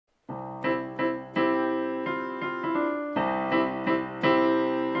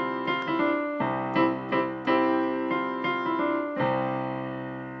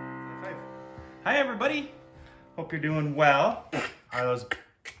everybody. Hope you're doing well. Arlo's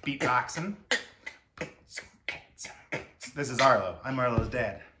beatboxing. This is Arlo. I'm Arlo's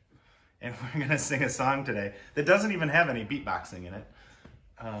dad. And we're gonna sing a song today that doesn't even have any beatboxing in it.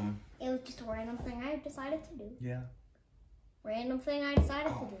 It was just a random thing I decided to do. Yeah. Random thing I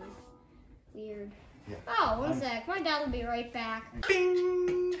decided to do. Weird. Yeah. Oh, one sec. My dad will be right back.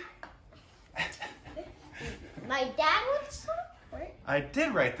 Bing! My dad wrote the song? Right? I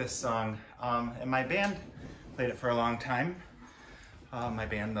did write this song, and my band played it for a long time. My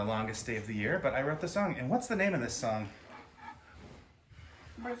band, The Longest Day of the Year, but I wrote the song. And what's the name of this song?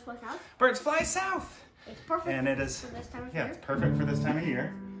 Birds Fly South? Birds Fly South! It's perfect And it is, for this time of yeah, year. it's perfect for this time of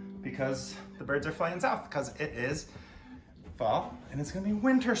year because the birds are flying south because it is fall and it's gonna be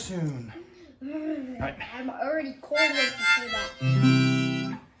winter soon. Right. I'm already cold when you say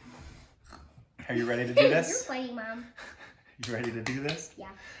that. Are you ready to do this? You're playing, Mom. You ready to do this? Yeah.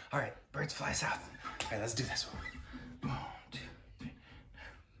 All right, birds fly south. All right, let's do this one. 1, 2, 3,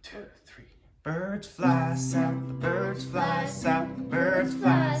 2, 3. Birds fly south, the birds fly south, the birds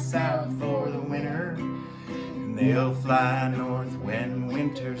fly south for the winter. And they'll fly north when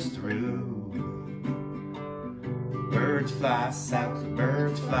winter's through. Birds fly south, the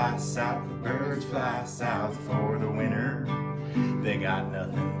birds fly south, the birds fly south for the winter. They got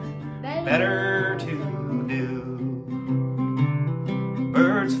nothing better to do.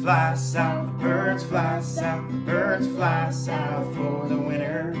 Birds fly south, the birds fly south, the birds fly south for the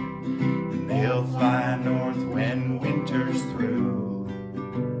winter. And they'll fly north when winter's through.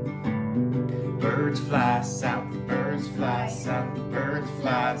 Birds fly south, the birds fly south, the birds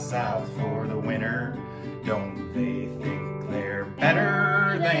fly south for the winter. Don't they think they're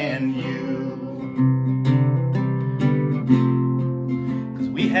better than you? 'Cause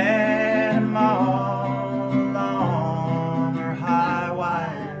we had 'em all on our high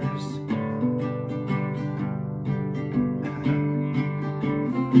wires.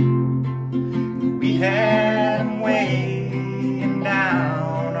 We had 'em weighing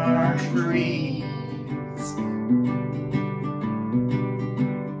down our trees.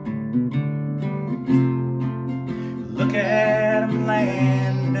 Look at 'em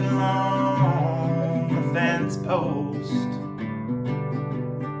landing along the fence post.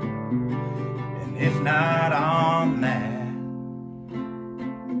 And if not on that,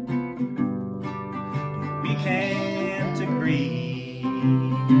 we can't agree.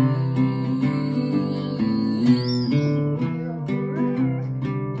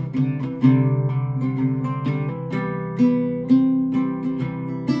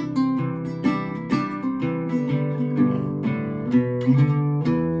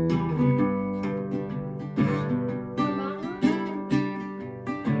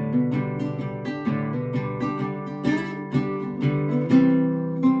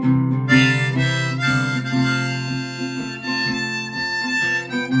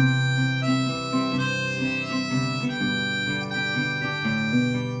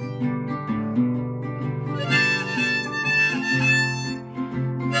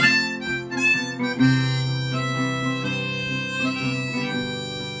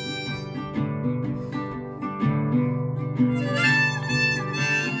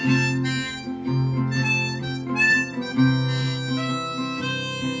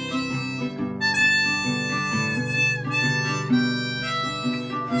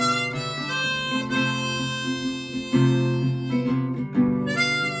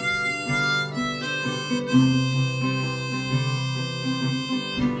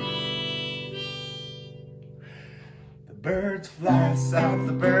 The birds fly south,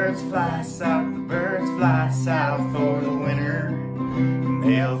 the birds fly south, the birds fly south for the winter. And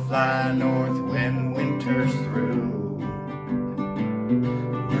they'll fly north when winter's through.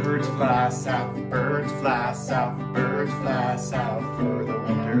 Birds fly south, the birds fly south, the birds fly south for the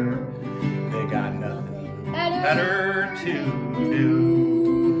winter. They got nothing better to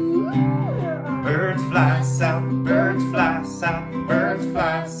do. Birds fly south, birds fly south, birds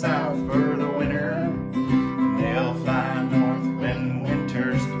fly south for the winter. They'll fly north when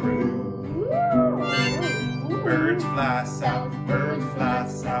winter's through. Birds fly south, birds fly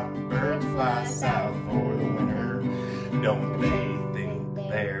south, birds fly south for the winter. Don't they think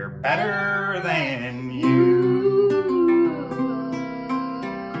they're better than you?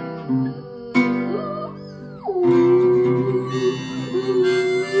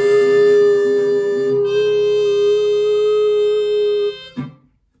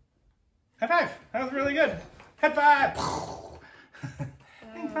 High five! That was really good. High five!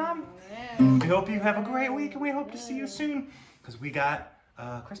 Thanks, Mom. We hope you have a great week and we hope to see you soon because we got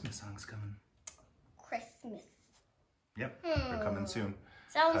Christmas songs coming. Christmas. Yep, they're coming soon.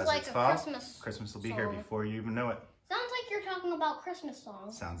 Sounds like it's a fall. Christmas Christmas will be song. here before you even know it. Sounds like you're talking about Christmas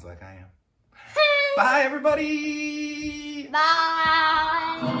songs. Sounds like I am. Bye, everybody. Bye.